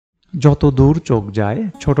যত দূর চোখ যায়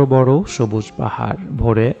ছোট বড় সবুজ পাহাড়,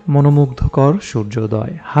 ভোরে মনোমুগ্ধকর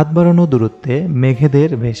সূর্যোদয়, হাত বাড়ানো দূরত্বে মেঘেদের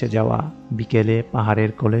ভেসে যাওয়া, বিকেলে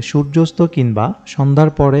পাহাড়ের কোলে সূর্যাস্ত কিংবা সন্ধ্যার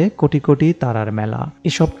পরে কোটি কোটি তারার মেলা।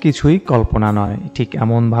 এসব কিছুই কল্পনা নয়, ঠিক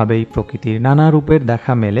এমনভাবেই প্রকৃতির নানা রূপের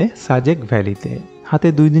দেখা মেলে সাজেক ভ্যালিতে। হাতে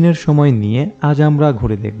 2 দিনের সময় নিয়ে আজ আমরা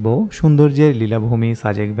ঘুরে দেখব সৌন্দর্যের লীলাভূমি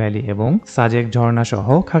সাজেক ভ্যালি এবং সাজেক ঝর্ণা সহ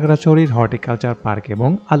খাগড়াছড়ির হর্টিকালচার পার্ক এবং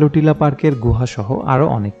আলুটিলা পার্কের গুহা সহ আরো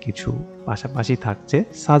অনেক কিছু। পাশাপাশি থাকছে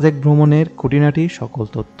সাজেক ভ্রমণের খুঁটিনাটি সকল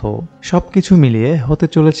তথ্য। সবকিছু মিলিয়ে হতে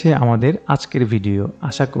চলেছে আমাদের আজকের ভিডিও।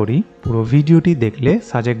 আশা করি পুরো ভিডিওটি দেখলে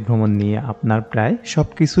সাজেক ভ্রমণ নিয়ে আপনার প্রায়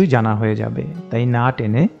সবকিছুই জানা হয়ে যাবে, তাই না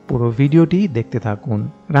টেনে পুরো ভিডিওটি দেখতে থাকুন।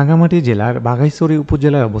 রাঙ্গামাটি জেলার বাঘাইছড়ি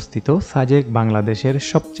উপজেলায় অবস্থিত সাজেক বাংলাদেশের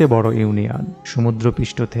সবচেয়ে বড় ইউনিয়ন।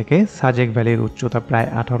 সমুদ্রপৃষ্ঠ থেকে সাজেক ভ্যালির উচ্চতা প্রায়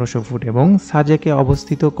 1800 ফুট এবং সাজেকে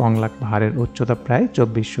অবস্থিত কংলাক পাহাড়ের উচ্চতা প্রায়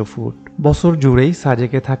 2400 ফুট। বছর জুড়েই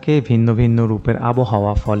সাজেকে থাকে ভিন্ন ভিন্ন রূপের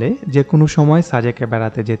আবহাওয়া, ফলে যে কোনো সময় সাজেকে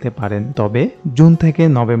বেড়াতে যেতে পারেন। তবে জুন থেকে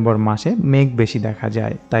নভেম্বর মাসে মেঘ বেশি দেখা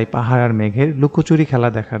যায়, তাই পাহাড় আর মেঘের লুকোচুরি খেলা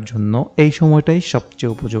দেখার জন্য এই সময়টাই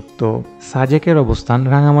সবচেয়ে উপযুক্ত। সাজেকের অবস্থান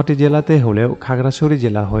রাঙ্গামাটি জেলাতে হলেও খাগড়াছড়ি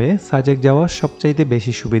জেলা হয়ে সাজেক যাওয়া সবচাইতে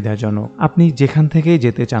বেশি সুবিধাজনক। আপনি যেখান থেকেই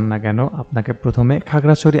যেতে চান না কেন, আপনাকে প্রথমে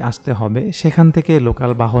খাগড়াছড়ি আসতে হবে। সেখান থেকে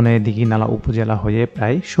লোকাল বাহনে দিঘিনালা উপজেলা হয়ে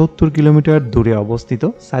প্রায় 70 কিলোমিটার দূরে অবস্থিত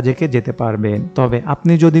সাজেকে যেতে পারবেন। তবে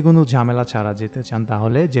আপনি যদি কোনো ঝামেলা ছাড়া যেতে চান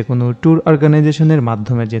তাহলে যে কোনো ট্যুর অর্গানাইজেশনের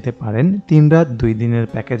মাধ্যমে যেতে পারেন। 3 রাত 2 দিনের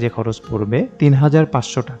প্যাকেজে খরচ পড়বে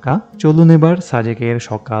 3500 টাকা। চলুন এবার সাজেকের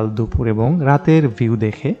সকাল, দুপুর এবং রাতের ভিউ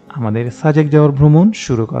দেখে আমাদের সাজেক যাওয়ার ভ্রমণ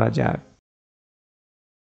শুরু করা যাক।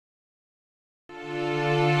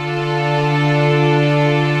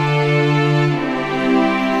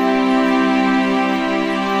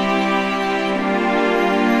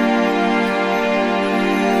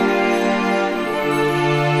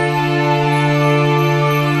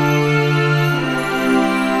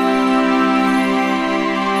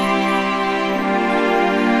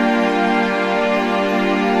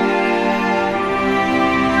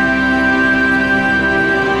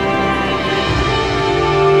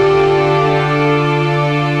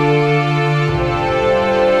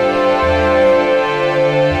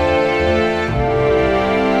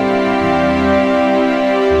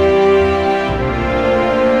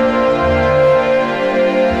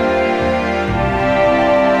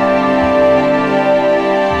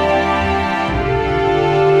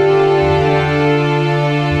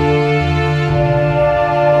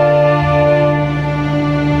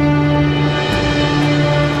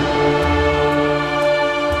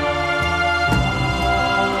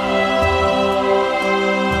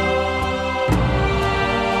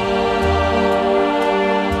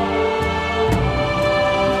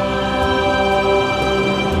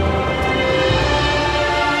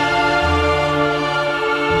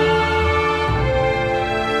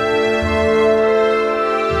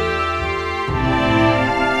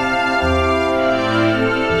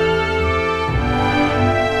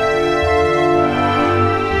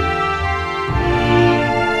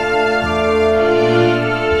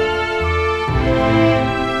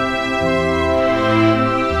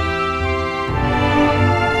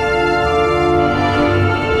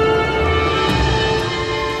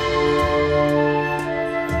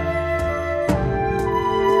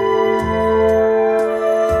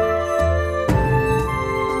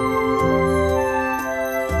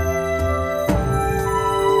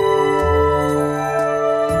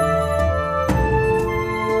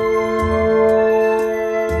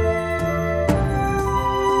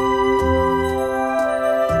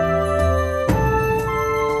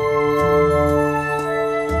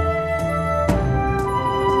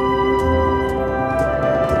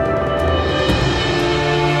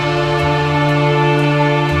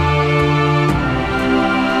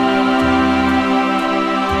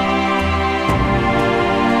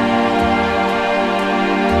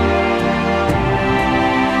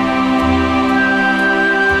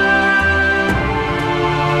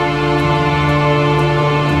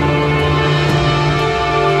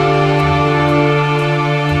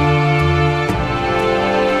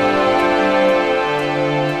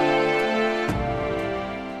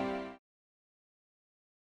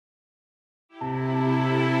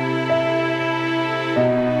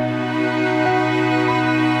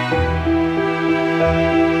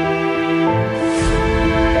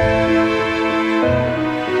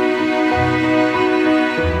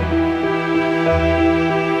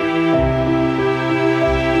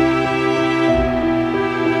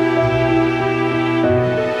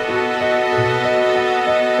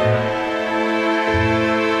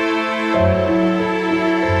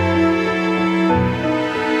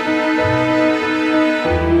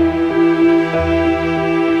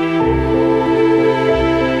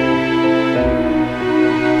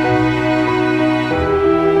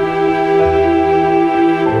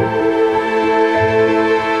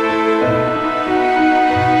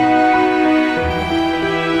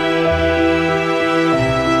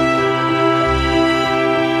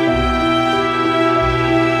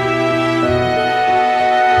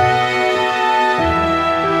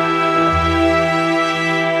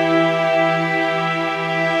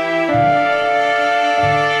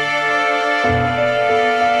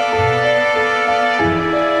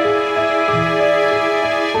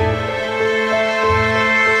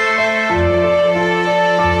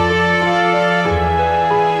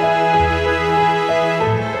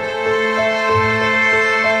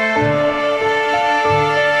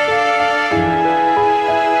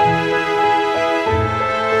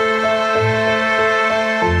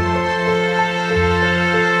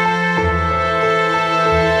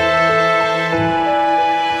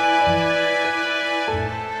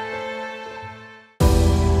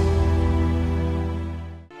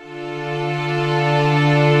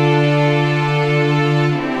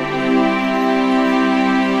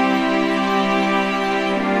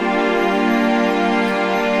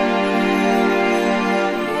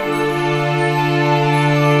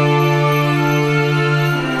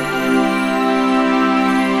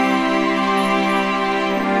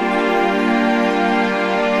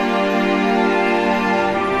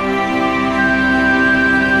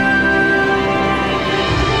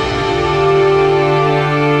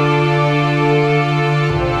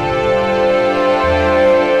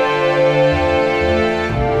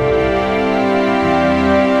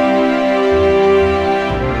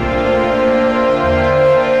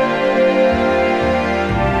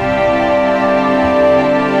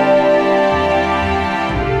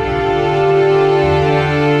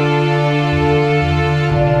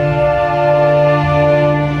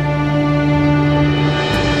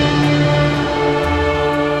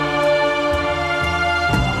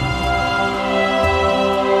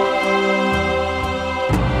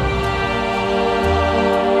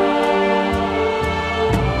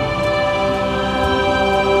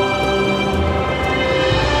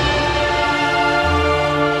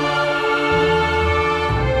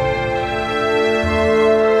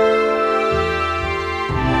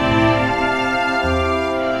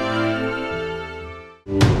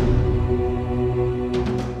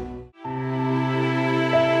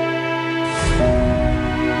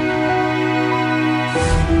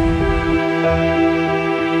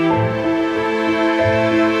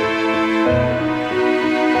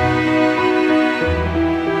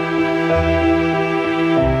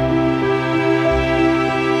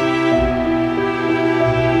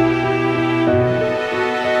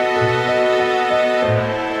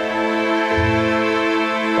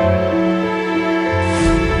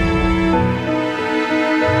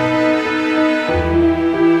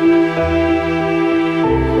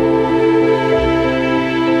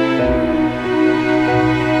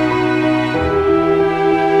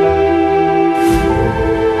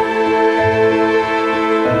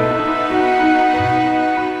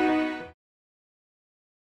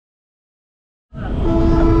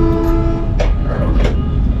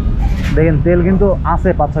 দেখেন তেল কিন্তু আছে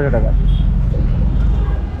 500 টাকা।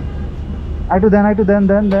 একটু দেন একটু দেন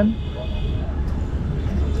দেন দেন,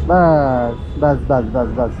 বাস বাস বাস বাস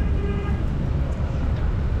বাস।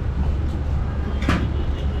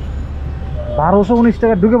 1219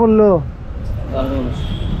 টাকা ঢুকে পড়লো।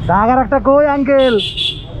 দাগ আর একটা কই আঙ্কেল,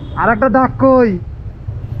 আর একটা দাগ কই?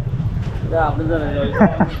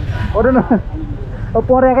 ওটা না, ও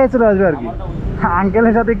পরে একাই চলে আসবে আর কি।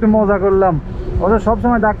 আঙ্কেলের সাথে একটু মজা করলাম, ও তো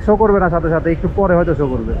সবসময় দাগ শো করবে না, সাথে সাথে একটু পরে হয়তো শো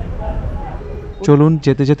করবে। চলুন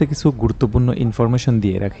যেতে যেতে কিছু গুরুত্বপূর্ণ ইনফরমেশন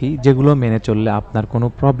দিয়ে রাখি, যেগুলো মেনে চললে আপনার কোনো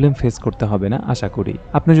প্রবলেম ফেস করতে হবে না আশা করি।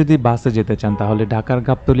 আপনি যদি বাসে যেতে চান তাহলে ঢাকার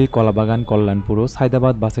গাবতলী, কলাবাগান, কল্যাণপুর ও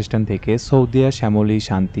সায়দাবাদ বাস স্ট্যান্ড থেকে সৌদিয়া, শ্যামলী,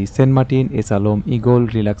 শান্তি, সেন্ট মার্টিন, এসালম, ইগল,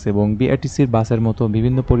 রিল্যাক্স এবং বিআরটিসির বাসের মতো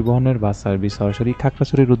বিভিন্ন পরিবহনের বাস সার্ভিস সরাসরি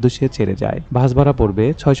খাগড়াছড়ির উদ্দেশ্যে ছেড়ে যায়। বাস ভাড়া পড়বে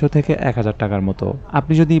 600 থেকে 1000 টাকার মতো।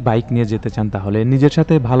 আপনি যদি বাইক নিয়ে যেতে চান তাহলে নিজের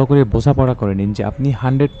সাথে ভালো করে বোঝাপড়া করে নিন যে আপনি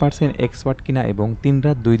 100% এক্সপার্ট কিনা এবং 3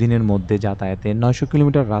 রাত 2 দিনের মধ্যে যাতায়াতে 900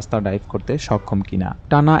 কিলোমিটার রাস্তা ড্রাইভ করতে সক্ষম কিনা।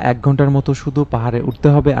 টানা 1 ঘন্টার মতো শুধু পাহাড়ে উঠতে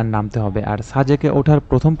হবে আর নামতে হবে, আর সাজেকে ওঠার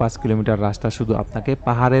প্রথম 5 কিলোমিটার রাস্তা শুধু আপনাকে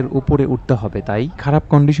পাহাড়ের উপরে উঠতে হবে। তাই খারাপ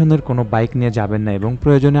কন্ডিশনের কোনো বাইক নিয়ে যাবেন না এবং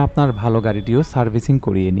প্রয়োজনে আপনার ভালো গাড়িটিও সার্ভিসিং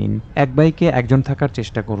করিয়ে নিন। এক বাইকে একজন থাকার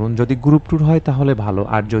চেষ্টা করুন, যদি গ্রুপ ট্যুর হয় তাহলে ভালো,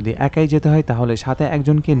 আর যদি একাই যেতে হয় তাহলে সাথে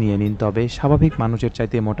একজনকে নিয়ে নিন, তবে স্বাভাবিক মানুষের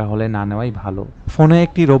চাইতে মোটা হলে না নেওয়াই ভালো। ফোনে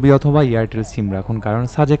একটি রবি অথবা এয়ারটেল সিম রাখুন, কারণ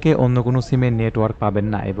সাজেকে অন্য কোনো সিমে নেটওয়ার্ক পাবেন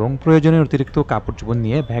না এবং প্রয়োজনের অতিরিক্ত কাপড় চোপড়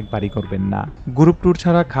নিয়ে ব্যাগ ভারী করবেন না। গ্রুপ ট্যুর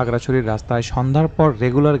ছাড়া খাগড়াছড়ির রাস্তায় সন্ধ্যার পর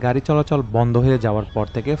রেগুলার গাড়ি চলাচল বন্ধ হয়ে যাওয়ার পর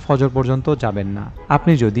থেকে ফজর পর্যন্ত যাবেন না।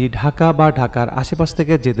 আপনি যদি ঢাকা বা ঢাকার আশেপাশ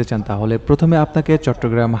থেকে যেতে চান তাহলে প্রথমে আপনাকে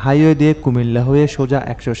চট্টগ্রাম হাইওয়ে দিয়ে কুমিল্লা হয়ে সোজা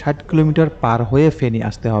 160 কিলোমিটার পার হয়ে ফেনী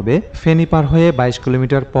আসতে হবে। ফেনী পার হয়ে 22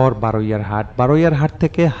 কিলোমিটার পর বারোইয়ার হাট, বারোইয়ার হাট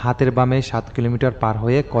থেকে হাতের বামে 7 কিলোমিটার পার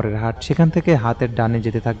হয়ে করের হাট, সেখান থেকে হাতের ডানে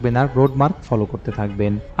যেতে থাকবেন আর রোড মার্ক ফলো করতে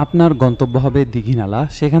থাকবেন। আপনার গন্তব্য হবে দীঘিনালা,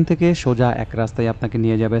 সেখান থেকে সোজা এক রাস্তায় আপনাকে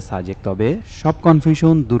নিয়ে যাবে সাজেক। তবে সব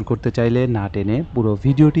কনফিউশন দূর করতে চাইলে না টেনে পুরো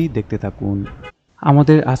ভিডিওটি দেখতে থাকুন।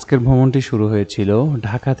 আমাদের আজকের ভ্রমণটি শুরু হয়েছিল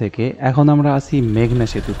ঢাকা থেকে, এখন আমরা আছি মেঘনা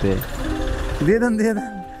সেতুতে। দিয়ে দেন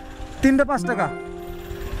 3টা 5 টাকা।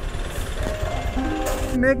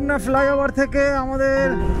 মেঘনা ফ্লাইওভার থেকে আমাদের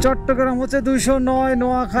চট্টগ্রাম হচ্ছে 209,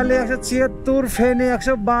 নোয়াখালী 176, ফেনী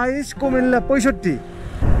 122, কুমিল্লা 65।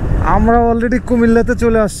 আমরা অলরেডি কুমিল্লাতে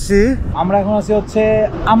চলে আসছি। আমরা এখন আছি হচ্ছে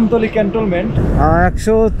আমতলী ক্যান্টনমেন্ট।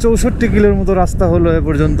 164 কিলোর মতো রাস্তা হলো এ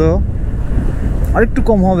পর্যন্ত, আর একটু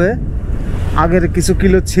কম হবে, আগের কিছু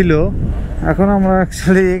কিলো ছিল। এখন আমরা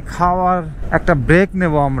অ্যাকচুয়ালি খাওয়ার একটা ব্রেক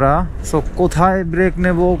নেব আমরা। সো কোথায় ব্রেক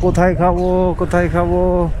নেব, কোথায় খাবো?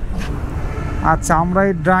 আচ্ছা, আমরা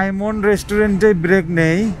এই ডায়মন্ড রেস্টুরেন্টে ব্রেক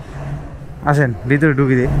নেই। আসেন ভিতরে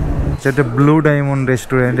ঢুকি দিই। সেটা ব্লু ডায়মন্ড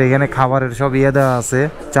রেস্টুরেন্ট। এখানে খাবারের সব ইয়ে দেওয়া আছে।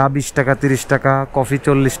 চা 20 টাকা, 30 টাকা, কফি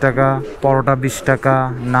 40 টাকা, পরোটা 20 টাকা,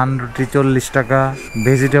 নান রুটি 40 টাকা,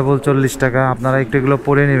 ভেজিটেবল 40 টাকা। আপনারা একটু এগুলো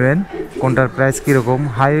পড়ে নেবেন কোনটার প্রাইস কীরকম।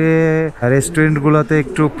 হাইওয়ে রেস্টুরেন্টগুলোতে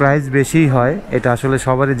একটু প্রাইস বেশিই হয়, এটা আসলে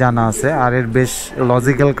সবারই জানা আছে, আর এর বেশ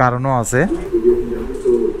লজিক্যাল কারণও আছে।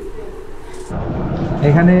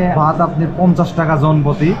 এখানে ভাত আপনি 50 টাকা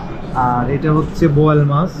জনপ্রতি, আর এটা হচ্ছে বোয়াল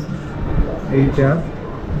মাছ।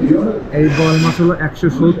 এই বোয়াল মাছ হলো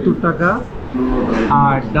 170 টাকা,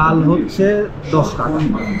 আর ডাল হচ্ছে 10 টাকা।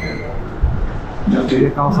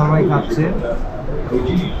 কাউসার ভাই খাচ্ছে।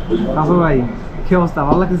 কাউসার ভাই কি অবস্থা,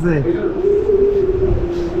 ভালো লাগতেছে?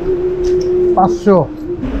 500।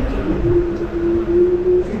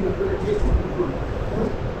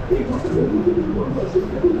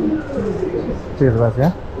 ঠিক আছে।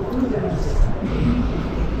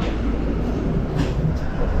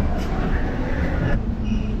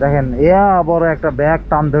 দেখেন ইয়া বড় একটা ব্যাগ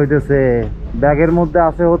টানতে হইতেছে। ব্যাগের মধ্যে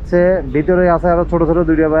আছে হচ্ছে, ভিতরে আছে আরো ছোট ছোট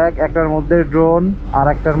 2টা ব্যাগ। একটার মধ্যে ড্রোন, আর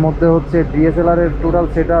একটার মধ্যে হচ্ছে ডিএসএলআর এর টোটাল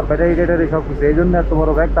সেটআপ, ব্যাটারি টাটারি সব কিছু। এই জন্য এত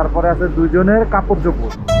বড় ব্যাগ। তারপরে আছে 2 জনের কাপড়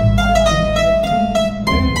চোপড়।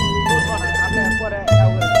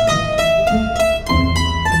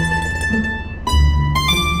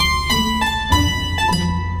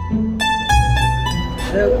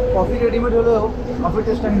 কফি রেডিমেড হলেও কফি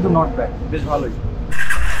টেস্টটা কিন্তু নট ব্যাড, বেশ ভালোই।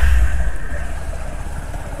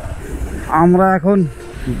 আমরা এখন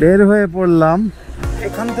বের হয়ে পড়লাম।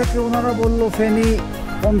 এখান থেকে ওনারা বললো ফেনী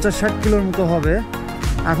 50-60 কিলোর মতো হবে।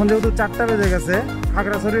 এখন যেহেতু 4টা বেজে গেছে,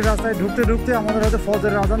 খাগড়াছড়ির রাস্তায় ঢুকতে ঢুকতে আমাদের হয়তো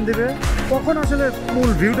ফজরের আজান দিবে, তখন আসলে ফুল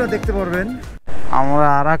ভিউটা দেখতে পারবেন। আমরা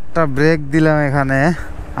আর একটা ব্রেক দিলাম এখানে।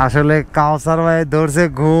 আসলে কাউসার ভাই ধরছে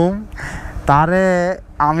ঘুম, তারে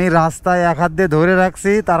আমি রাস্তায় এক হাত দিয়ে ধরে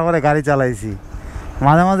রাখছি, তারপরে গাড়ি চালাইছি।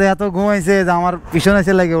 মাঝে মাঝে এত ঘুমাইছে যে আমার পিছনে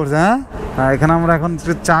এসে লেগে উঠছে। হ্যাঁ, এখানে আমরা এখন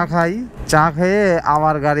একটু চা খাই, চা খেয়ে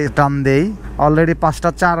আবার গাড়ি টান দেই। অলরেডি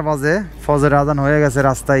 5:04 বাজে, ফজরের আজান হয়ে গেছে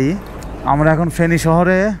রাস্তায়। আমরা এখন ফেনী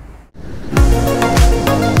শহরে।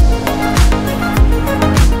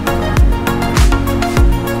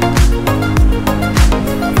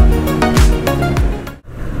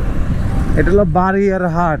 এটা হলো বাড়িয়ার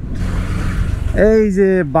হাট। এই যে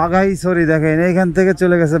বাঘাইছড়ি দেখেন, এইখান থেকে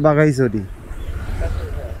চলে গেছে বাঘাইছড়ি,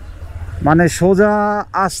 মানে সোজা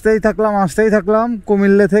আসতেই থাকলাম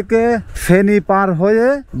কুমিল্লা থেকে ফেনী পার হয়ে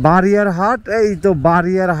বাড়িয়ার হাট। এই তো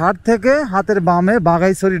বাড়িয়ার হাট থেকে হাতের বামে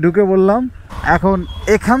বাঘাইছড়ি ঢুকে বললাম। এখন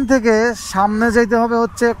এখান থেকে সামনে যেতে হবে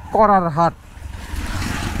হচ্ছে করার হাট।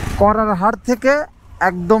 করার হাট থেকে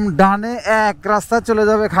একদম ডানে এক রাস্তা চলে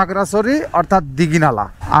যাবে খাগড়াছড়ি অর্থাৎ দিঘিনালা,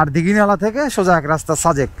 আর দিঘিনালা থেকে সোজা এক রাস্তা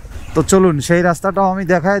সাজেক। তো চলুন সেই রাস্তাটাও আমি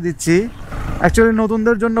দেখায় দিচ্ছি। অ্যাকচুয়ালি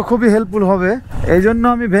নতুনদের জন্য খুবই হেল্পফুল হবে, এই জন্য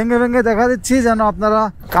আমি ভেঙে ভেঙে দেখা দিচ্ছি যেন আপনারা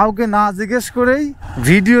কাউকে না জিজ্ঞেস করেই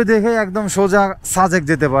ভিডিও দেখে একদম সোজা সাজেক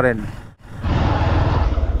যেতে পারেন।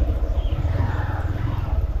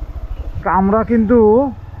 আমরা কিন্তু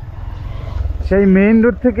সেই মেইন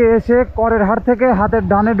রোড থেকে এসে করের হাট থেকে হাতের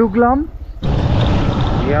ডানে ঢুকলাম।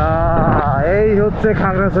 এই হচ্ছে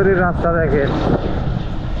খাগড়াছড়ির রাস্তা, দেখেন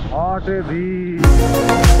হটে ভিড়।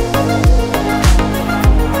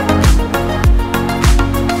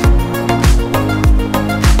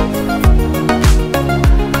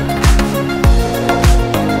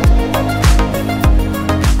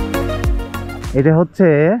 এটা হচ্ছে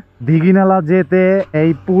দিঘিনালা যেতে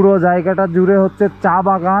এই পুরো জায়গাটা জুড়ে হচ্ছে চা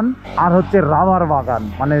বাগান আর হচ্ছে রাবার বাগান,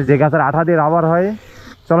 মানে যে গাছের আঠা দিয়ে রাবার হয়।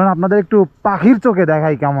 চলেন আপনাদের একটু পাখির চোখে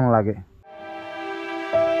দেখাই কেমন লাগে।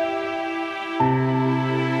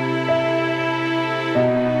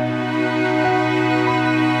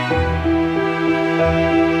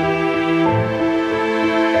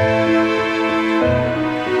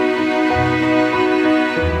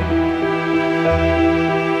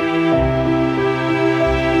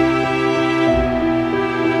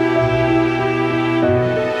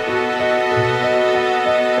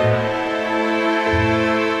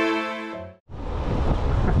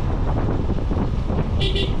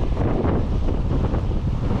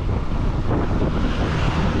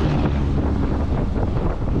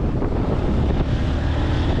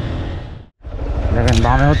 দেখেন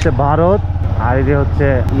বামে হচ্ছে ভারত আর এই যে হচ্ছে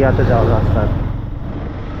ইয়াতে যাওয়ার রাস্তা।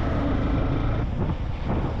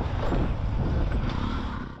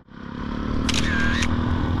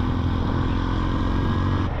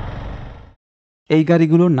 এই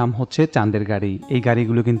গাড়িগুলোর নাম হচ্ছে চাঁদের গাড়ি। এই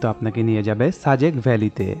গাড়িগুলো কিন্তু আপনাকে নিয়ে যাবে সাজেক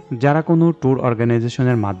ভ্যালিতে। যারা কোনো ট্যুর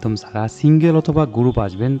অর্গানাইজেশনের মাধ্যম ছাড়া সিঙ্গেল অথবা গ্রুপ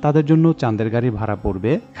আসবেন তাদের জন্য চাঁদের গাড়ি ভাড়া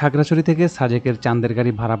পড়বে। খাগড়াছড়ি থেকে সাজেকের চাঁদের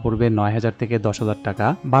গাড়ি ভাড়া পড়বে 9,000 থেকে 10,000 টাকা।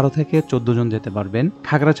 12 থেকে 14 জন যেতে পারবেন।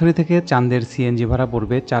 খাগড়াছড়ি থেকে চাঁদের সিএনজি ভাড়া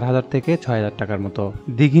পড়বে 4,000 থেকে 6,000 টাকার মতো।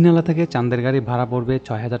 দিঘিনালা থেকে চাঁদের গাড়ি ভাড়া পড়বে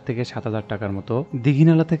 6,000 থেকে 7,000 টাকার মতো।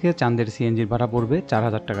 দিঘিনালা থেকে চাঁদের সিএনজির ভাড়া পড়বে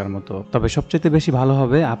 4,000 টাকার মতো। তবে সবচেয়ে বেশি ভালো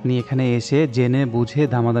হবে আপনি এখানে এসে জেনে বুঝে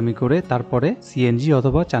দামাদামি করে তারপরে সিএনজি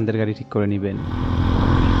অথবা চাঁদের গাড়ি ঠিক করে নেবেন।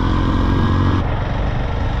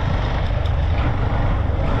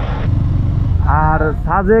 আর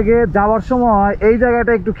সাজেকে যাওয়ার সময় এই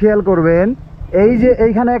জায়গাটা একটু খেয়াল করবেন, এই যে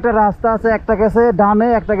এইখানে একটা রাস্তা আছে, একটা গেছে ডানে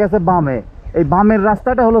একটা গেছে বামে। এই বামের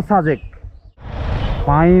রাস্তাটা হলো সাজেক।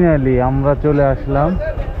 ফাইনালি আমরা চলে আসলাম,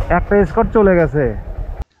 একটা স্কট চলে গেছে।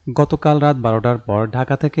 গতকাল রাত 12টার পর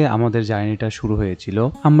ঢাকা থেকে আমাদের জার্নিটা শুরু হয়েছিল।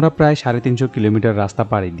 আমরা প্রায় 350 কিলোমিটার রাস্তা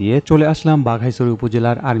পাড়ি দিয়ে চলে আসলাম বাঘাইছড়ি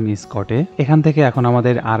উপজেলার আর্মি স্কটে। এখান থেকে এখন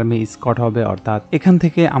আমাদের আর্মি স্কট হবে, অর্থাৎ এখান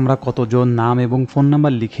থেকে আমরা কতজন নাম এবং ফোন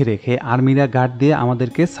নাম্বার লিখে রেখে আর্মিরা গার্ড দিয়ে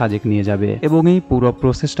আমাদেরকে সাজেক নিয়ে যাবে এবং এই পুরো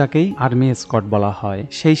প্রসেসটাকেই আর্মি স্কট বলা হয়।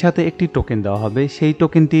 সেই সাথে একটি টোকেন দেওয়া হবে, সেই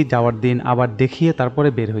টোকেনটি যাওয়ার দিন আবার দেখিয়ে তারপরে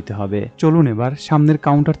বের হইতে হবে। চলুন এবার সামনের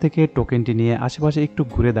কাউন্টার থেকে টোকেনটি নিয়ে আশেপাশে একটু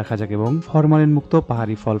ঘুরে দেখা যাক এবং ফরমালিন মুক্ত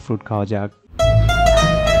পাহাড়ি ফল ফ্রুট খাওয়া যাক।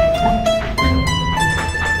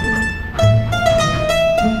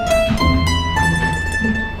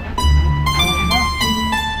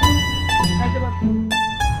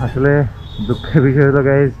 আসলে দুঃখের বিষয় হলো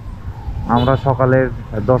গাইজ, আমরা সকালের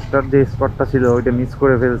 10টার যে স্পটটা ছিল ওইটা মিস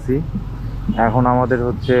করে ফেলছি। এখন আমাদের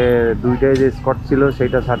হচ্ছে 2টায় যে স্পট ছিল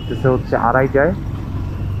সেটা ছাড়তেছে হচ্ছে 2:30টায়।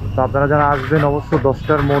 তো আপনারা যারা আসবেন অবশ্য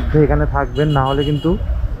 10টার মধ্যে এখানে থাকবেন, না হলে কিন্তু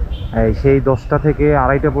সেই 10টা থেকে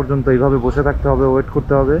 2:30টা পর্যন্ত এইভাবে বসে থাকতে হবে, ওয়েট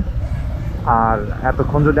করতে হবে। আর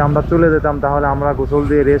এতক্ষণ যদি আমরা চলে যেতাম তাহলে আমরা গোসল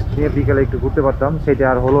দিয়ে রেস্ট নিয়ে বিকেলে একটু ঘুরতে পারতাম, সেটা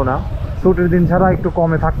আর হলো না। ছুটির দিন ছাড়া একটু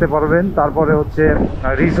কমে থাকতে পারবেন, তারপরে হচ্ছে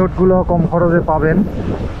রিসোর্টগুলো কম খরচে পাবেন,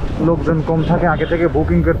 লোকজন কম থাকে, আগে থেকে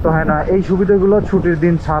বুকিং করতে হয় না। এই সুবিধাগুলো ছুটির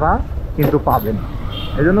দিন ছাড়া কিন্তু পাবেন,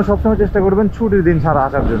 এই জন্য সবসময় চেষ্টা করবেন ছুটির দিন ছাড়া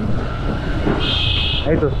আসার জন্য।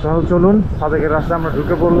 এই তো চলুন সাজেকের রাস্তায় আমরা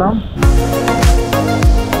ঢুকে পড়লাম।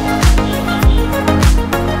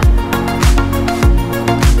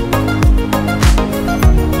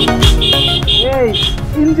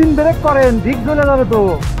 ব্রেক করেন, ঠিক চলে যাবে তো।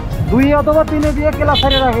 2 অথবা 3 দিয়ে ক্লাস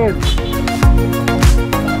ছাড়ে রাখেন।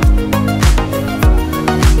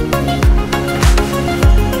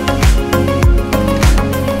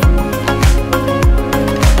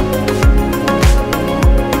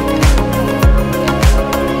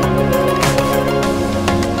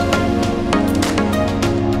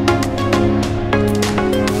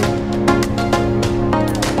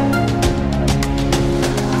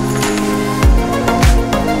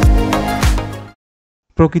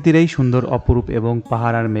 প্রকৃতির এই সুন্দর অপরূপ এবং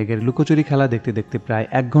পাহাড় আর মেঘের লুকোচুরি খেলা দেখতে দেখতে প্রায়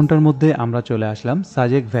 1 ঘন্টার মধ্যে আমরা চলে আসলাম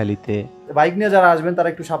সাজেক ভ্যালিতে। বাইক নিয়ে যারা আসবেন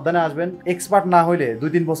তারা একটু সাবধানে আসবেন। এক্সপার্ট না হইলে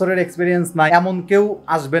 2-3 বছরের এক্সপিরিয়েন্স নাই এমন কেউ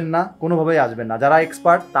আসবেন না, কোনোভাবেই আসবেন না। যারা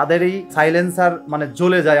এক্সপার্ট তাদেরই সাইলেন্সার মানে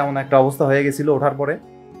জ্বলে যায় এমন একটা অবস্থা হয়ে গেছিল ওঠার পরে।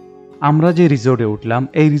 আমরা যে রিসোর্টে উঠলাম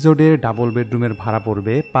এই রিসোর্টের ডাবল বেডরুমের ভাড়া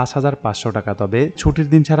পড়বে 5,500 টাকা। তবে ছুটির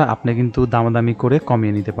দিন ছাড়া আপনি কিন্তু দামাদামি করে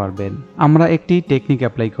কমিয়ে নিতে পারবেন। আমরা একটি টেকনিক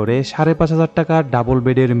অ্যাপ্লাই করে 5,500 টাকা ডাবল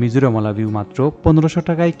বেডের মিজোরামওয়ালা ভিউ মাত্র 1500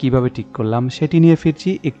 টাকায় কিভাবে ঠিক করলাম সেটি নিয়ে ফিরছি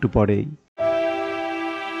একটু পরেই।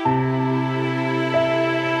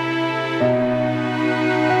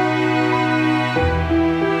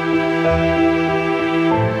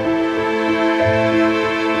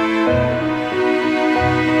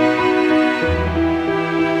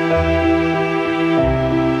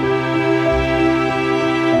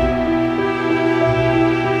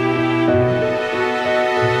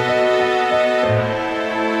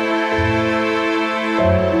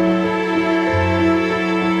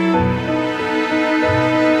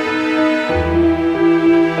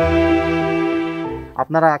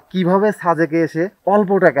 আপনারা কিভাবে সাজেকে এসে অল্প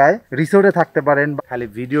টাকায় রিসোর্টে থাকতে পারেন, খালি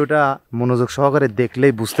ভিডিওটা মনোযোগ সহকারে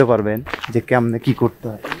দেখলেই বুঝতে পারবেন যে কেমনে কি করতে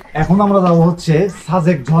হয়। এখন আমরা যাবো হচ্ছে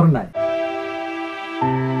সাজেক ঝর্ণায়।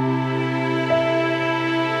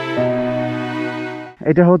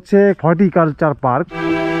 এটা হচ্ছে হর্টিকালচার পার্ক।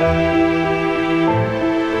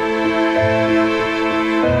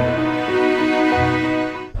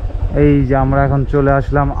 এই যে আমরা এখন চলে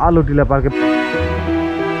আসলাম আলুটিলা পার্কে।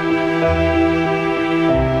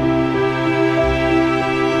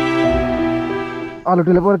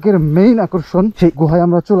 আলুটিলা পার্কের মেইন আকর্ষণ সেই গুহায়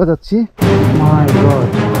আমরা চলে যাচ্ছি। মাই গড,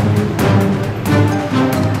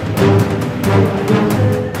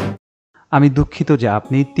 আমি দুঃখিত যে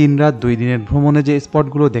আপনি 3 রাত 2 দিনের ভ্রমণে যে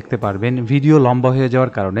স্পটগুলো দেখতে পারবেন ভিডিও লম্বা হয়ে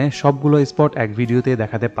যাওয়ার কারণে সবগুলো স্পট এক ভিডিওতে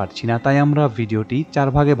দেখাতে পারছি না, তাই আমরা ভিডিওটি 4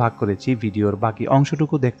 ভাগে ভাগ করেছি। ভিডিওর বাকি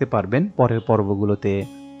অংশটুকু দেখতে পারবেন পরের পর্বগুলোতে।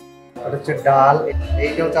 এটা হচ্ছে ডাল,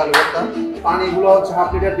 এইটাও চালু করতাম। পানিগুলো হচ্ছে হাফ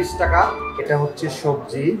লিটার 20 টাকা। এটা হচ্ছে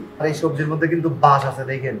সবজি, আর এই সবজির মধ্যে কিন্তু বাঁশ আছে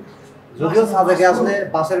দেখেন। যদিও সাজেকে আসলে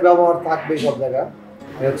বাঁশের ব্যবহার থাকবে সব জায়গা।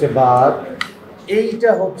 এটা হচ্ছে বাঁশ।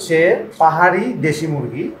 এইটা হচ্ছে পাহাড়ি দেশি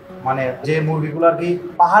মুরগি, মানে যে মুরগিগুলো আর কি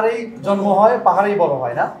পাহাড়েই জন্ম হয়, পাহাড়েই বড়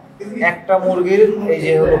হয় না। একটা মুরগির এই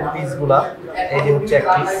যে হলো পিসগুলা, এই যে হচ্ছে এক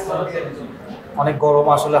পিস। অনেক গরম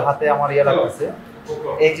আসলে, হাতে আমার ইয়ে লাগতেছে।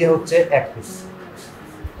 এই যে হচ্ছে এক পিস।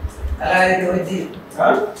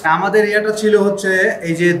 আমাদের ইয়েটা ছিল হচ্ছে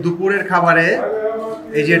এই যে দুপুরের খাবারে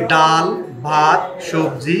এই যে ডাল, ভাত,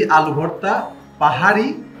 সবজি, আলু ভর্তা, পাহাড়ি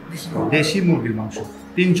দেশি মুরগির মাংস,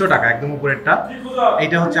 300 টাকা একদম উপরেরটা।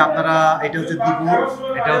 এটা হচ্ছে আপনারা, এটা হচ্ছে দুপুর,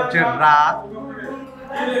 এটা হচ্ছে রাত,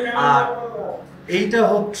 আর এইটা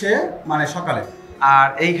হচ্ছে মানে সকালে। আর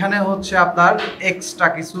এইখানে হচ্ছে আপনার এক্সট্রা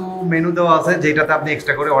কিছু মেনু দেওয়া আছে যেটাতে আপনি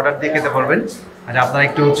এক্সট্রা করে অর্ডার দিয়ে খেতে পারবেন। আর আপনারা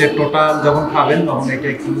একটু হচ্ছে টোটাল যখন খাবেন তখন এটা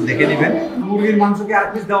একটু দেখে নেবেন। মুরগির মাংসকে আর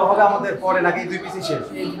পিস দেওয়া হবে আমাদের পরে, নাকি 2 পিসই শেষ?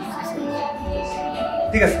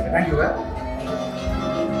 ঠিক আছে, থ্যাংক ইউ ভাই।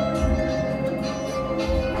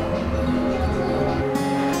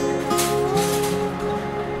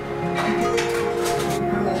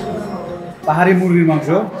 পাহাড়ি মুরগির মাংস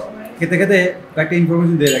খেতে খেতে একটা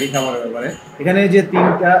ইনফরমেশন দিয়ে রাখি খাবারের ব্যাপারে। এখানে যে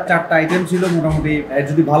 3-4টা আইটেম ছিল, মোটামুটি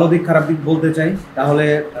যদি ভালো দিক খারাপ দিক বলতে চাই তাহলে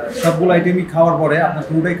সবগুলো আইটেমই খাওয়ার পরে আপনার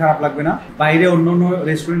কোনোটাই খারাপ লাগবে না। বাইরে অন্য অন্য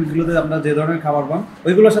রেস্টুরেন্টগুলোতে আপনারা যে ধরনের খাবার পান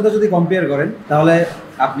ওইগুলোর সাথে যদি কম্পেয়ার করেন তাহলে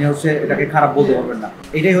আপনি হচ্ছে এটাকে খারাপ বলতে পারবেন না।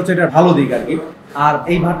 এটাই হচ্ছে এটার ভালো দিক আর কি। আর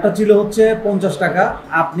এই ভাতটা ছিল হচ্ছে 50 টাকা।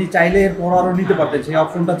 আপনি চাইলে এরপর আরও নিতে পারতেন, সেই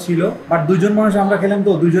অপশনটা ছিল। বাট 2জন মানুষ আমরা খেলাম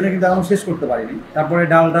তো, 2জনে কিন্তু এখনো শেষ করতে পারিনি। তারপরে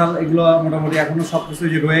ডাল এগুলো মোটামুটি এখনো সব কিছু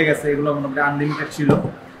যে রয়ে গেছে, এগুলো মোটামুটি আনলিমিটেড ছিল।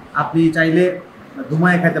 আপনি চাইলে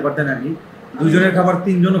ধুমায় খেতে পারতেন আর কি। 2জনের খাবার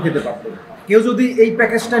 3জনও খেতে পারতেন। কেউ যদি এই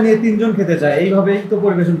প্যাকেজটা নিয়ে 3জন খেতে চায়, এইভাবেই তো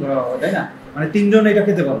পরিবেশন করা হবে, তাই না? মানে 3জন এটা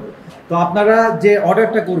খেতে পারবে। তো আপনারা যে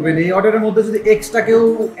অর্ডারটা করবেন এই অর্ডারের মধ্যে যদি এক্সট্রা কেউ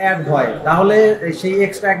অ্যাড হয় তাহলে সেই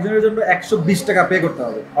এক্সট্রা একজনের জন্য 120 টাকা পে করতে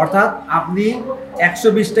হবে। অর্থাৎ আপনি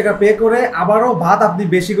 120 টাকা পে করে আবারও ভাত আপনি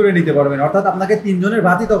বেশি করে নিতে পারবেন, অর্থাৎ আপনাকে 3 জনের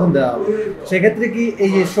ভাতই তখন দেওয়া হবে। সেক্ষেত্রে কি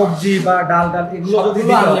এই যে সবজি বা ডাল এগুলো যদি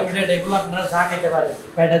এগুলো আপনারা যা খেতে পারেন,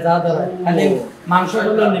 পেটে যা ধরে, খালি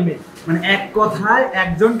মাংসগুলো লিমিট। মানে এক কথায়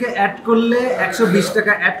একজনকে অ্যাড করলে 120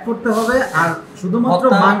 টাকা অ্যাড করতে হবে, আর শুধুমাত্র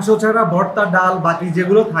মাংস ছাড়া ভর্তা, ডাল, বাকি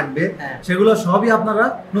যেগুলো থাকবে সেগুলো সবই আপনারা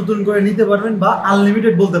নতুন করে নিতে পারবেন বা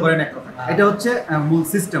আনলিমিটেড বলতে পারেন এক কথা। এটা হচ্ছে মূল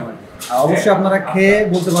সিস্টেম আর কি। অবশ্যই আপনারা খেয়ে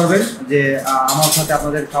বলতে পারবেন যে আমার সাথে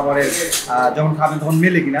আপনাদের খাবারের যখন খাবেন তখন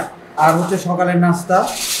মেলে কিনা। আর হচ্ছে সকালের নাস্তা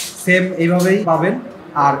সেম এইভাবেই পাবেন।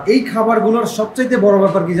 আর এই খাবারগুলোর সবচাইতে বড়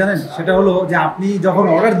ব্যাপার কি জানেন, সেটা হলো যে আপনি যখন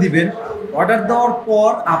অর্ডার দিবেন, অর্ডার দেওয়ার পর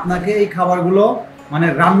আপনাকে এই খাবারগুলো মানে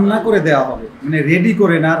রান্না করে দেওয়া হবে, মানে রেডি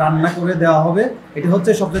করে না, রান্না করে দেওয়া হবে। এটা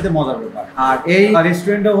হচ্ছে সবচেয়ে মজার ব্যাপার। আর এই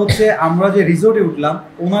রেস্টুরেন্টটা হচ্ছে আমরা যে রিসোর্টে উঠলাম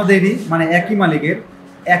ওনাদেরই, মানে একই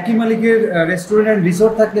মালিকের রেস্টুরেন্ট অ্যান্ড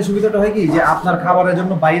রিসোর্ট থাকলে সুবিধাটা হয় কি যে আপনার খাবারের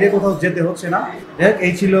জন্য বাইরে কোথাও যেতে হচ্ছে না। দেখ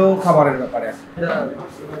এই ছিল খাবারের ব্যাপারে।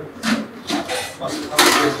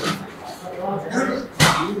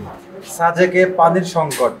 সাজেকে পানির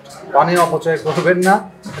সংকট, পানি অপচয় করবেন না,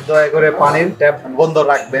 দয়া করে পানির ট্যাপ বন্ধ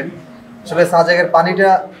রাখবেন। আসলে সাজেকের পানিটা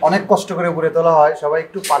অনেক কষ্ট করে উপরে তোলা হয়, সবাই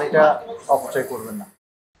একটু পানিটা অপচয় করবেন না।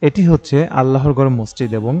 এটি হচ্ছে আল্লাহর ঘর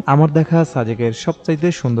মসজিদ এবং আমার দেখা সাজেকের সবচাইতে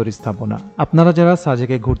সুন্দর স্থাপনা। আপনারা যারা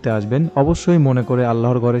সাজেকে ঘুরতে আসবেন অবশ্যই মনে করে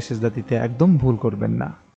আল্লাহর ঘরে সিজদা দিতে একদম ভুল করবেন না।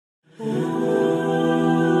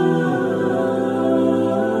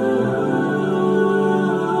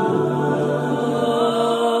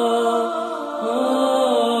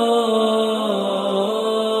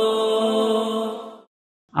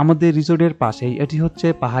 আমাদের রিসোর্টের পাশেই এটি হচ্ছে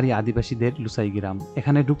পাহাড়ি আদিবাসীদের লুসাই গ্রাম।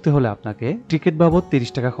 এখানে ঢুকতে হলে আপনাকে টিকিট বাবদ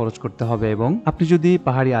 30 টাকা খরচ করতে হবে এবং আপনি যদি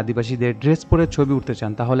পাহাড়ি আদিবাসীদের ড্রেস পরে ছবি উঠতে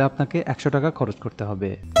চান তাহলে আপনাকে 100 টাকা খরচ করতে হবে।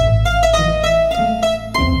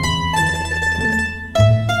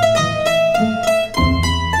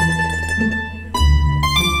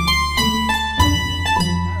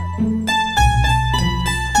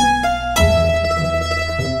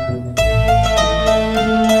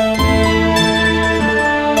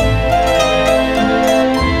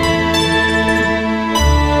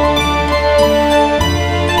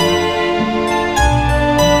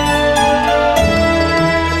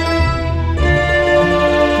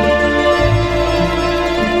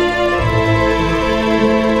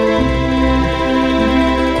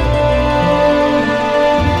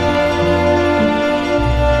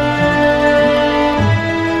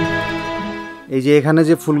 এই যে এখানে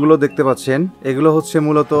যে ফুলগুলো দেখতে পাচ্ছেন এগুলো হচ্ছে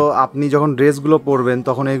মূলত আপনি যখন ড্রেসগুলো পরবেন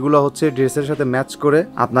তখন এগুলো হচ্ছে ড্রেসের সাথে ম্যাচ করে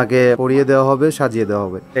আপনাকে পরিয়ে দেওয়া হবে, সাজিয়ে দেওয়া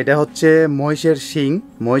হবে। এটা হচ্ছে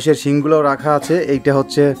মহিষের শিংগুলো রাখা আছে। এইটা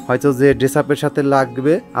হচ্ছে হয়তো যে ড্রেস আপের সাথে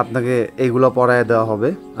লাগবে আপনাকে এইগুলো পরায় দেওয়া হবে।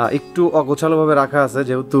 একটু অগোছালো ভাবে রাখা আছে,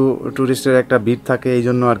 যেহেতু টুরিস্টের একটা ভিড় থাকে এই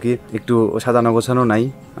জন্য আর কি একটু সাজানো গোছানো নাই।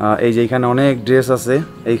 এই যে এখানে অনেক ড্রেস আছে,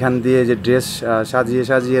 এইখান দিয়ে যে ড্রেস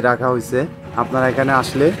সাজিয়ে রাখা হয়েছে। আপনারা এখানে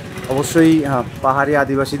আসলে অবশ্যই পাহাড়ি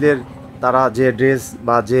আদিবাসীদের তারা যে ড্রেস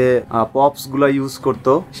বা যে পপসগুলো ইউজ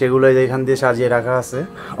করতো সেগুলো এখান দিয়ে সাজিয়ে রাখা আছে।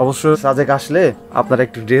 অবশ্যই সাজেক আসলে আপনারা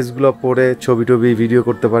একটু ড্রেসগুলো পরে ছবি ভিডিও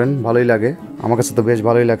করতে পারেন, ভালোই লাগে। আমার কাছে তো বেশ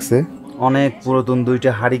ভালোই লাগছে। অনেক পুরাতন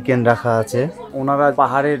 2টা হারিকেন রাখা আছে। ওনারা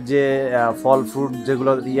পাহাড়ের যে ফল ফ্রুট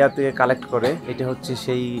যেগুলো থেকে কালেক্ট করে, এটা হচ্ছে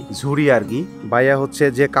সেই ঝুড়ি আর কি। ভাইয়া হচ্ছে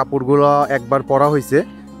যে কাপড়গুলো একবার পরা হয়েছে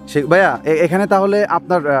ভাইয়া এখানে তাহলে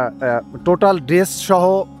আপনার টোটাল ড্রেস সহ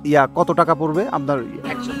কত টাকা পড়বে আপনার?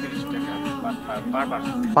 130 টাকা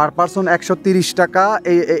পার পারসন 130 টাকা।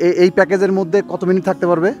 এই প্যাকেজের মধ্যে কত মিনিট থাকতে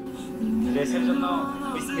পারবে? ড্রেসের জন্য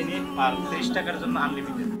 20 মিনিট আর 30 টাকার জন্য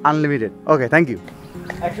আনলিমিটেড। Okay, thank you.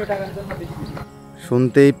 100 টাকার জন্য 20 মিনিট।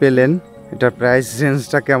 শুনতেই পেলেন এটার প্রাইস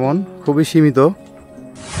রেঞ্জটা কেমন, খুবই সীমিত।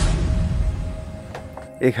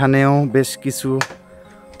 এখানেও বেশ কিছু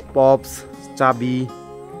পপস, চাবি,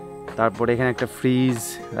 তারপরে এখানে একটা ফ্রিজ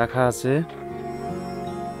রাখা আছে।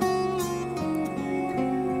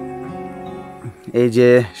 এই যে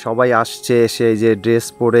সবাই আসছে, এসে এই যে ড্রেস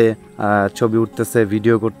পরে ছবি উঠতেছে,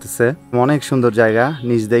 ভিডিও করতেছে। অনেক সুন্দর জায়গা,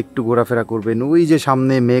 নিজ দিয়ে একটু ঘোরাফেরা করবেন। ওই যে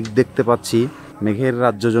সামনে মেঘ দেখতে পাচ্ছি, মেঘের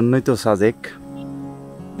রাজ্য জন্যই তো সাজেক।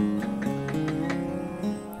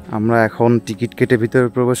 আমরা এখন টিকিট কেটে ভিতরে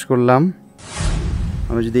প্রবেশ করলাম।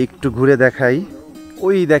 আমি যদি একটু ঘুরে দেখাই,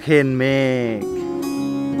 ওই দেখেন মেঘ।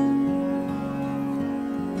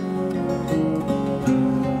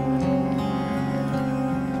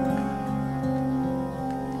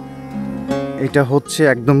 এটা হচ্ছে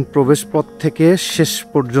একদম প্রবেশ পথ থেকে শেষ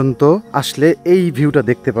পর্যন্ত আসলে এই ভিউটা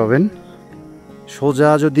দেখতে পাবেন। সোজা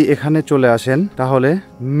যদি এখানে চলে আসেন তাহলে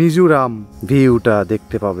মিজোরাম ভিউটা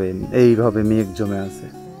দেখতে পাবেন। এইভাবে মেঘ জমে আছে।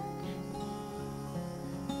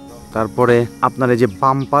 তারপরে আপনার এই যে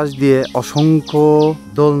বাম পাশ দিয়ে অসংখ্য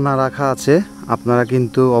দোলনা রাখা আছে, আপনারা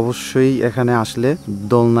কিন্তু অবশ্যই এখানে আসলে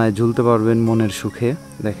দোলনায় ঝুলতে পারবেন মনের সুখে।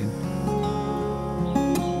 দেখেন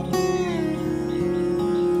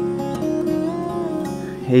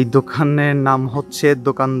এই দোকানের নাম হচ্ছে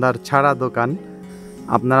দোকানদার ছাড়া দোকান।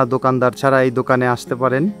 আপনারা দোকানদার ছাড়া এই দোকানে আসতে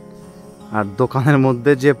পারেন। আর দোকানের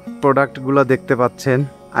মধ্যে যে প্রোডাক্টগুলো দেখতে পাচ্ছেন,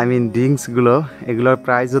 আই মিন ড্রিঙ্কসগুলো, এগুলোর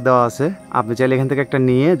প্রাইসও দেওয়া আছে। আপনি চাইলে এখান থেকে একটা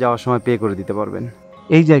নিয়ে যাওয়ার সময় পে করে দিতে পারবেন।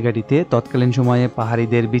 এই জায়গাটিতে তৎকালীন সময়ে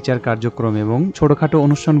পাহাড়িদের বিচার কার্যক্রম এবং ছোটখাটো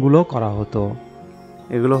অনুষ্ঠানগুলো করা হতো।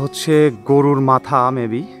 এগুলো হচ্ছে গরুর মাথা,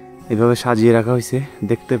 মেবি এভাবে সাজিয়ে রাখা হয়েছে,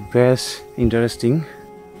 দেখতে বেশ ইন্টারেস্টিং।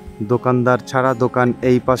 দোকানদার ছাড়া দোকান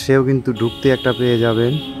এই পাশেও কিন্তু ঢুকতে একটা পেয়ে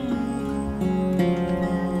যাবেন।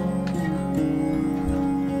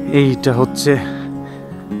 এইটা হচ্ছে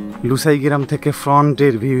লুসাই গ্রাম থেকে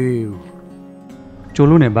ফ্রন্টের ভিউ।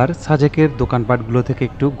 চলুন এবার সাজেকের দোকানপাটগুলো থেকে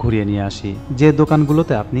একটু ঘুরিয়ে নিয়ে আসি, যে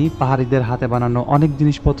দোকানগুলোতে আপনি পাহাড়িদের হাতে বানানো অনেক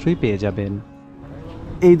জিনিসপত্রই পেয়ে যাবেন।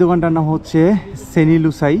 এই দোকানটার নাম হচ্ছে সেনি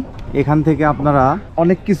লুসাই। এখান থেকে আপনারা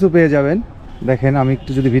অনেক কিছু পেয়ে যাবেন। দেখেন আমি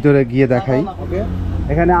একটু যদি ভিতরে গিয়ে দেখাই,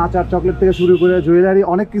 এখানে আচার, চকলেট থেকে শুরু করে জুয়েলারি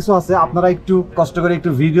অনেক কিছু আছে। আপনারা একটু কষ্ট করে একটু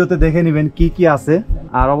ভিডিওতে দেখে নেবেন কি কি আছে।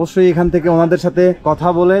 আর অবশ্যই এখান থেকে ওনাদের সাথে কথা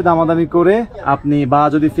বলে দামাদামি করে আপনি, বা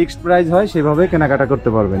যদি ফিক্সড প্রাইস হয় সেভাবে কেনাকাটা করতে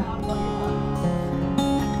পারবেন।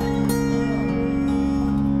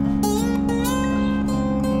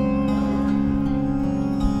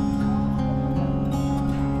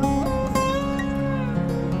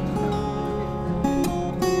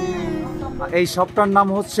 এই শপটার নাম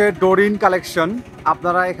হচ্ছে ডোরিন কালেকশন।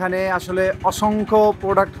 আপনারা এখানে আসলে অসংখ্য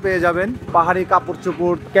প্রোডাক্ট পেয়ে যাবেন। পাহাড়ি কাপড়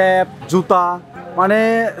চোপড়, ক্যাপ, জুতা, মানে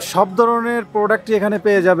সব ধরনের প্রোডাক্টই এখানে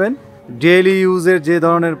পেয়ে যাবেন। ডেইলি ইউজের যে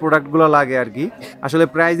ধরনের প্রোডাক্টগুলো লাগে আর কি। আসলে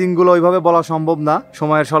প্রাইজিংগুলো ওইভাবে বলা সম্ভব না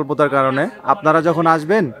সময়ের স্বল্পতার কারণে। আপনারা যখন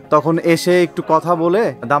আসবেন তখন এসে একটু কথা বলে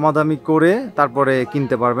দামাদামি করে তারপরে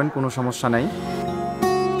কিনতে পারবেন, কোনো সমস্যা নাই।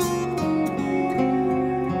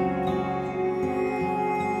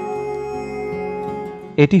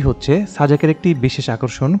 এটি হচ্ছে সাজেকের একটি বিশেষ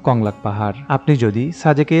আকর্ষণ, কংলাক পাহাড়। আপনি যদি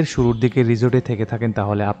সাজেকের শুরুর দিকে রিসোর্টে থেকে থাকেন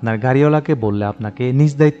তাহলে আপনার গাড়িওয়ালাকে বললে আপনাকে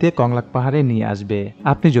নিজ দায়িত্বে কংলাক পাহাড়ে নিয়ে আসবে।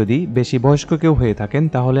 আপনি যদি বেশি বয়স্ক কেউ হয়ে থাকেন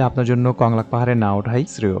তাহলে আপনার জন্য কংলাক পাহাড়ে না ওঠাই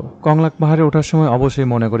শ্রেয়। কংলাক পাহাড়ে ওঠার সময় অবশ্যই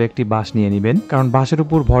মনে করে একটি বাস নিয়ে নেবেন, কারণ বাসের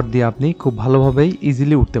উপর ভর দিয়ে আপনি খুব ভালোভাবেই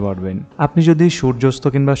ইজিলি উঠতে পারবেন। আপনি যদি সূর্যাস্ত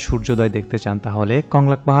কিংবা সূর্যোদয় দেখতে চান তাহলে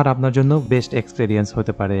কংলাক পাহাড় আপনার জন্য বেস্ট এক্সপেরিয়েন্স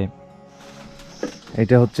হতে পারে।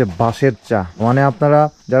 এটা হচ্ছে বাঁশের চা, মানে আপনারা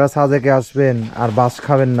যারা সাজেকে আসবেন আর বাস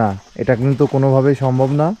খাবেন না, এটা কিন্তু কোনোভাবেই সম্ভব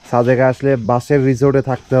না। সাজেকে আসলে বাসের রিসোর্টে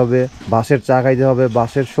থাকতে হবে, বাঁশের চা খাইতে হবে,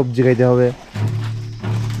 বাঁশের সবজি খাইতে হবে।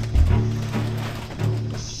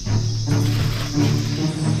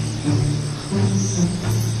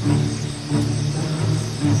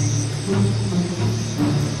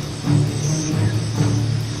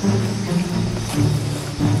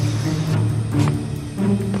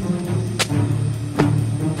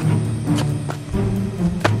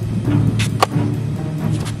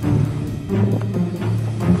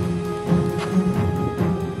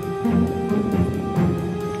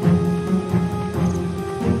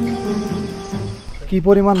 কি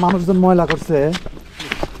পরিমাণ মানুষজন ময়লা করছে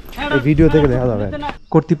এই ভিডিও থেকে দেখা যাবে।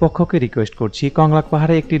 কর্তৃপক্ষকে রিকোয়েস্ট করছি কংলাক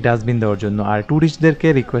পাহাড়ে একটি ডাস্টবিন দেওয়ার জন্য, আর ট্যুরিস্টদেরকে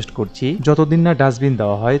রিকোয়েস্ট করছি যতদিন না ডাস্টবিন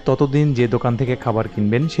দেওয়া হয় ততদিন যে দোকান থেকে খাবার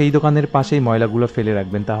কিনবেন সেই দোকানের পাশেই ময়লাগুলো ফেলে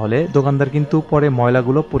রাখবেন, তাহলে দোকানদার কিন্তু পরে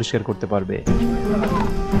ময়লাগুলো পরিষ্কার করতে পারবে।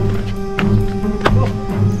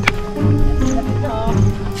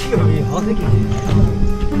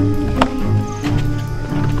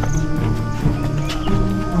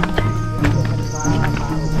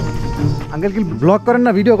 আঙ্কেল কি ব্লগ করেন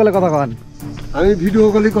না ভিডিও কলে কথা কন? আমি ভিডিও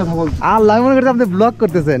কলে কথা বলছি। আল্লাহ মনে করতে আপনি ব্লগ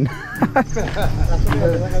করতেছেন।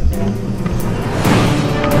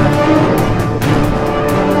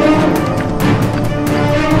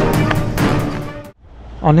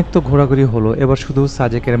 অনেক তো ঘোরাঘুরি হলো, এবার শুধু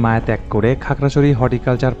সাজেকের মায়া ত্যাগ করে খাগড়াছড়ি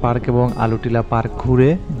হর্টিকালচার পার্ক এবং আলুটিলা পার্ক ঘুরে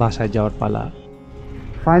বাসায় যাওয়ার পালা।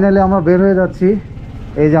 ফাইনালি আমরা বের হয়ে যাচ্ছি।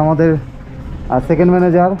 এই যে আমাদের সেকেন্ড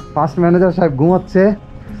ম্যানেজার, ফার্স্ট ম্যানেজার সাহেব ঘুমাচ্ছে।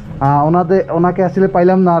 ওনাকে আসলে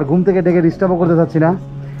পাইলাম না, আর ঘুম থেকে ডেকে ডিস্টার্বও করতে চাচ্ছি না।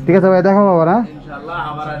 ঠিক আছে ভাই, দেখা পাবো না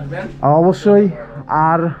অবশ্যই।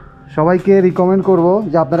 আর সবাইকে রিকমেন্ড করব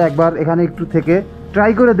যে আপনারা একবার এখানে একটু থেকে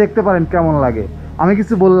ট্রাই করে দেখতে পারেন কেমন লাগে। আমি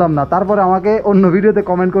কিছু বললাম না, তারপরে আমাকে অন্য ভিডিওতে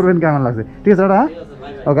কমেন্ট করবেন কেমন লাগছে। ঠিক আছে দাদা,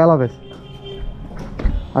 ওকে, আল্লাহ হাফেজ।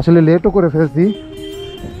 আসলে লেটও করে ফেলছি।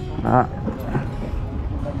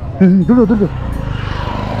 দুটো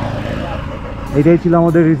এটাই ছিল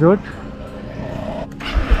আমাদের রিসোর্ট।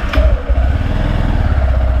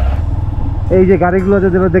 এই যে গাড়িগুলো যে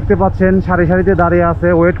দেখতে পাচ্ছেন সারি সারিতে দাঁড়িয়ে আছে,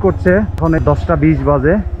 ওয়েট করছে। এখন 10টা 20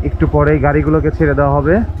 বাজে, একটু পরেই গাড়িগুলোকে ছেড়ে দেওয়া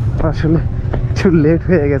হবে। আসলে একটু লেট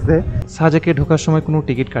হয়ে গেছে। সাজেকে ঢোকার সময় কোনো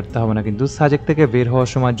টিকিট কাটতে হবে না, কিন্তু সাজেক থেকে বের হওয়ার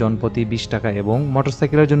সময় জনপ্রতি 20 টাকা এবং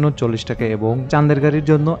মোটরসাইকেলের জন্য 40 টাকা এবং চাঁদের গাড়ির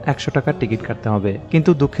জন্য 100 টাকার টিকিট কাটতে হবে।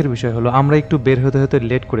 কিন্তু দুঃখের বিষয় হলো আমরা একটু বের হতে হতে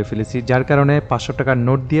লেট করে ফেলেছি, যার কারণে 500 টাকার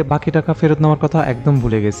নোট দিয়ে বাকি টাকা ফেরত নেওয়ার কথা একদম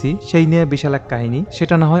ভুলে গেছি। সেই নিয়ে বিশাল এক কাহিনী,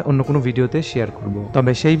 সেটা না হয় অন্য কোনো ভিডিওতে শেয়ার করব।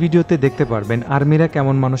 তবে সেই ভিডিওতে দেখতে পারবেন আর্মিরা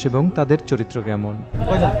কেমন মানুষ এবং তাদের চরিত্র কেমন।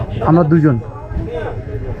 আমরা দুজন।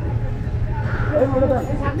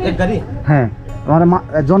 এক গাড়ি? হ্যাঁ। আমার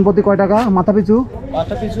জনপ্রতি কয় টাকা মাথা পিছু?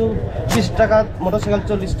 মাথা পিছু 20 টাকা, মোটরসাইকেল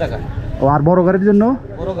 40 টাকা। ও, আর বড় গাড়ির জন্য?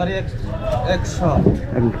 বড় গাড়ি 100।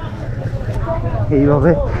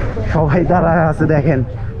 এইভাবে সবাই দাঁড়ায় আছে, দেখেন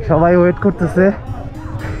সবাই ওয়েট করতেছে।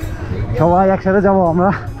 সবাই একসাথে যাব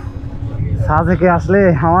আমরা। সাজেকে আসলে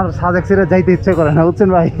আমার সাজেক ছেড়ে যাইতে ইচ্ছে করে না, বুঝছেন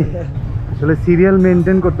ভাই। আসলে সিরিয়াল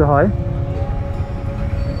মেনটেন করতে হয়।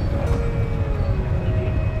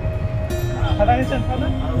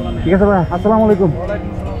 ঠিক আছে ভাই, আসসালামু আলাইকুম।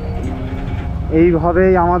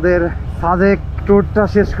 এইভাবেই আমাদের সাজেক ট্যুরটা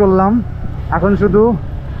শেষ করলাম। এখন শুধু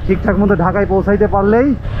ঠিকঠাক মতো ঢাকায় পৌঁছাইতে পারলেই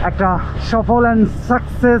একটা সফল অ্যান্ড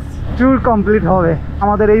সাকসেস ট্যুর কমপ্লিট হবে।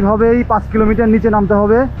 আমাদের এইভাবেই 5 কিলোমিটার নিচে নামতে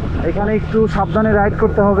হবে। এখানে একটু সাবধানে রাইড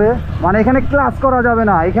করতে হবে, মানে এখানে ক্লাস করা যাবে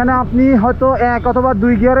না। এখানে আপনি হয়তো 1 অথবা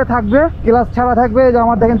 2 গিয়ারে থাকবে, ক্লাস ছাড়া থাকবে। যে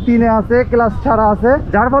আমার দেখেন 3-এ আছে, ক্লাস ছাড়া আছে,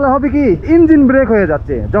 যার ফলে হবে কি ইঞ্জিন ব্রেক হয়ে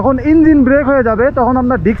যাচ্ছে। যখন ইঞ্জিন ব্রেক হয়ে যাবে তখন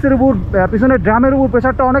আপনার ডিস্কের উপর, পিছনে ড্রামের উপর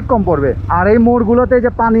প্রেশারটা অনেক কম পড়বে। আর এই মোড়গুলোতে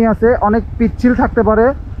যে পানি আছে অনেক পিচ্ছিল থাকতে পারে।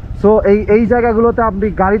 সো এই জায়গাগুলোতে আপনি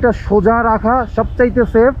গাড়িটা সোজা রাখা সবচাইতে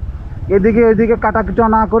সেফ। এদিকে কাটাকুটা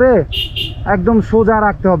না করে একদম সোজা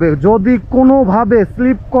রাখতে হবে। যদি কোনোভাবে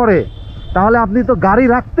স্লিপ করে তাহলে আপনি তো গাড়ি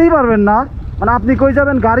রাখতেই পারবেন না, মানে আপনি কই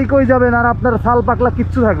যাবেন, গাড়ি কই যাবেন, আর আপনার সাল পাকলা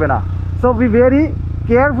কিচ্ছু থাকবে না। সো বি ভেরি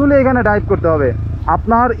কেয়ারফুলি এখানে ড্রাইভ করতে হবে।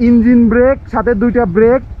 আপনার ইঞ্জিন ব্রেক সাথে 2টা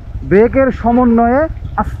ব্রেকের সমন্বয়ে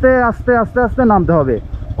আস্তে আস্তে আস্তে আস্তে নামতে হবে।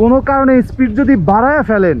 কোনো কারণে স্পিড যদি বাড়ায়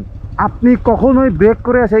ফেলেন আপনি কখনোই ব্রেক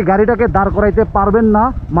করে সেই গাড়িটাকে দাঁড় করাইতে পারবেন না,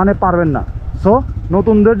 মানে পারবেন না। সো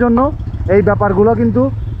নতুনদের জন্য এই ব্যাপারগুলো কিন্তু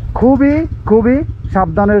খুবই খুবই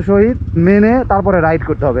সাবধানের সহিত মেনে তারপরে রাইড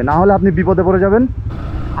করতে হবে, না হলে আপনি বিপদে পড়ে যাবেন।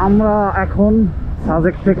 আমরা এখন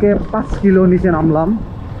সাজেক থেকে 5 কিলো নিচে নামলাম।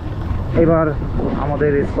 এবার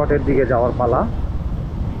আমাদের স্পটের দিকে যাওয়ার পালা।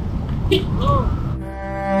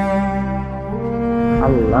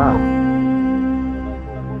 আল্লাহ,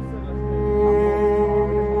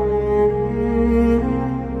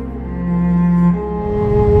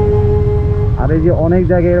 আর এই যে অনেক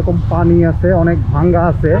জায়গায় এরকম পানি আছে, অনেক ভাঙ্গা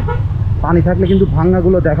আছে। পানি থাকলে কিন্তু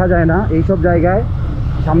ভাঙ্গাগুলো দেখা যায় না। এইসব জায়গায়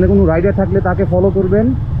সামনে কোনো রাইডার থাকলে তাকে ফলো করবেন,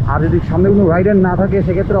 আর যদি সামনে কোনো রাইডার না থাকে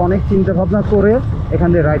সেক্ষেত্রে অনেক চিন্তা ভাবনা করে এখান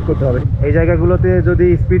দিয়ে রাইড করতে হবে। এই জায়গাগুলোতে যদি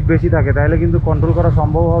স্পিড বেশি থাকে তাহলে কিন্তু কন্ট্রোল করা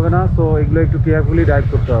সম্ভব হবে না। সো এগুলো একটু কেয়ারফুলি রাইড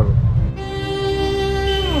করতে হবে।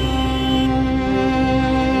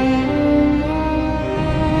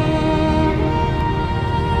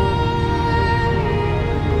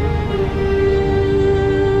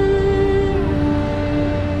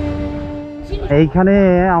 এইখানে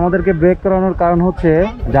আমাদেরকে ব্রেক করানোর কারণ হচ্ছে,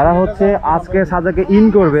 যারা হচ্ছে আজকে সাজাকে ইন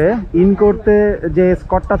করবে, ইন করতে যে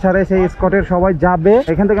স্কটটা ছাড়ে সেই স্কটের সবাই যাবে,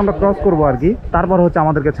 এখান থেকে আমরা ক্রস করবো আর কি। তারপর হচ্ছে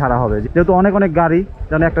আমাদেরকে ছাড়া হবে, যেহেতু অনেক গাড়ি,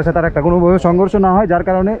 যেন একটা সাথে আর একটা কোনোভাবে সংঘর্ষ না হয়, যার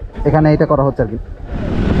কারণে এখানে এটা করা হচ্ছে আর কি।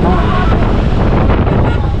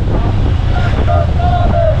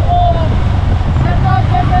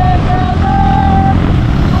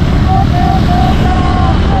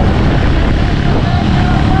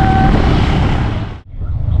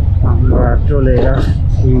 চলে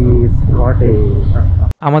আসছি স্পটে।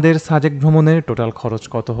 আমাদের সাজেক ভ্রমণের টোটাল খরচ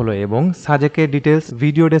কত হলো এবং সাজেকের ডিটেলস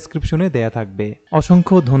ভিডিও ডেসক্রিপশনে দেয়া থাকবে।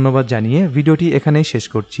 অসংখ্য ধন্যবাদ জানিয়ে ভিডিওটি এখানেই শেষ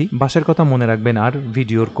করছি। বাসের কথা মনে রাখবেন, আর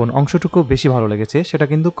ভিডিওর কোন অংশটুকু বেশি ভালো লেগেছে সেটা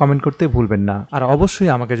কিন্তু কমেন্ট করতে ভুলবেন না। আর অবশ্যই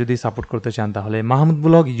আমাকে যদি সাপোর্ট করতে চান তাহলে মাহমুদ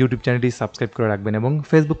ব্লগ ইউটিউব চ্যানেলটি সাবস্ক্রাইব করে রাখবেন এবং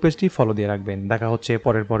ফেসবুক পেজটি ফলো দিয়ে রাখবেন। দেখা হচ্ছে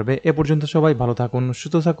পরের পর্বে। এ পর্যন্ত সবাই ভালো থাকুন,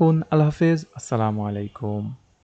 সুস্থ থাকুন। আল্লাহ হাফেজ, আসসালামু আলাইকুম।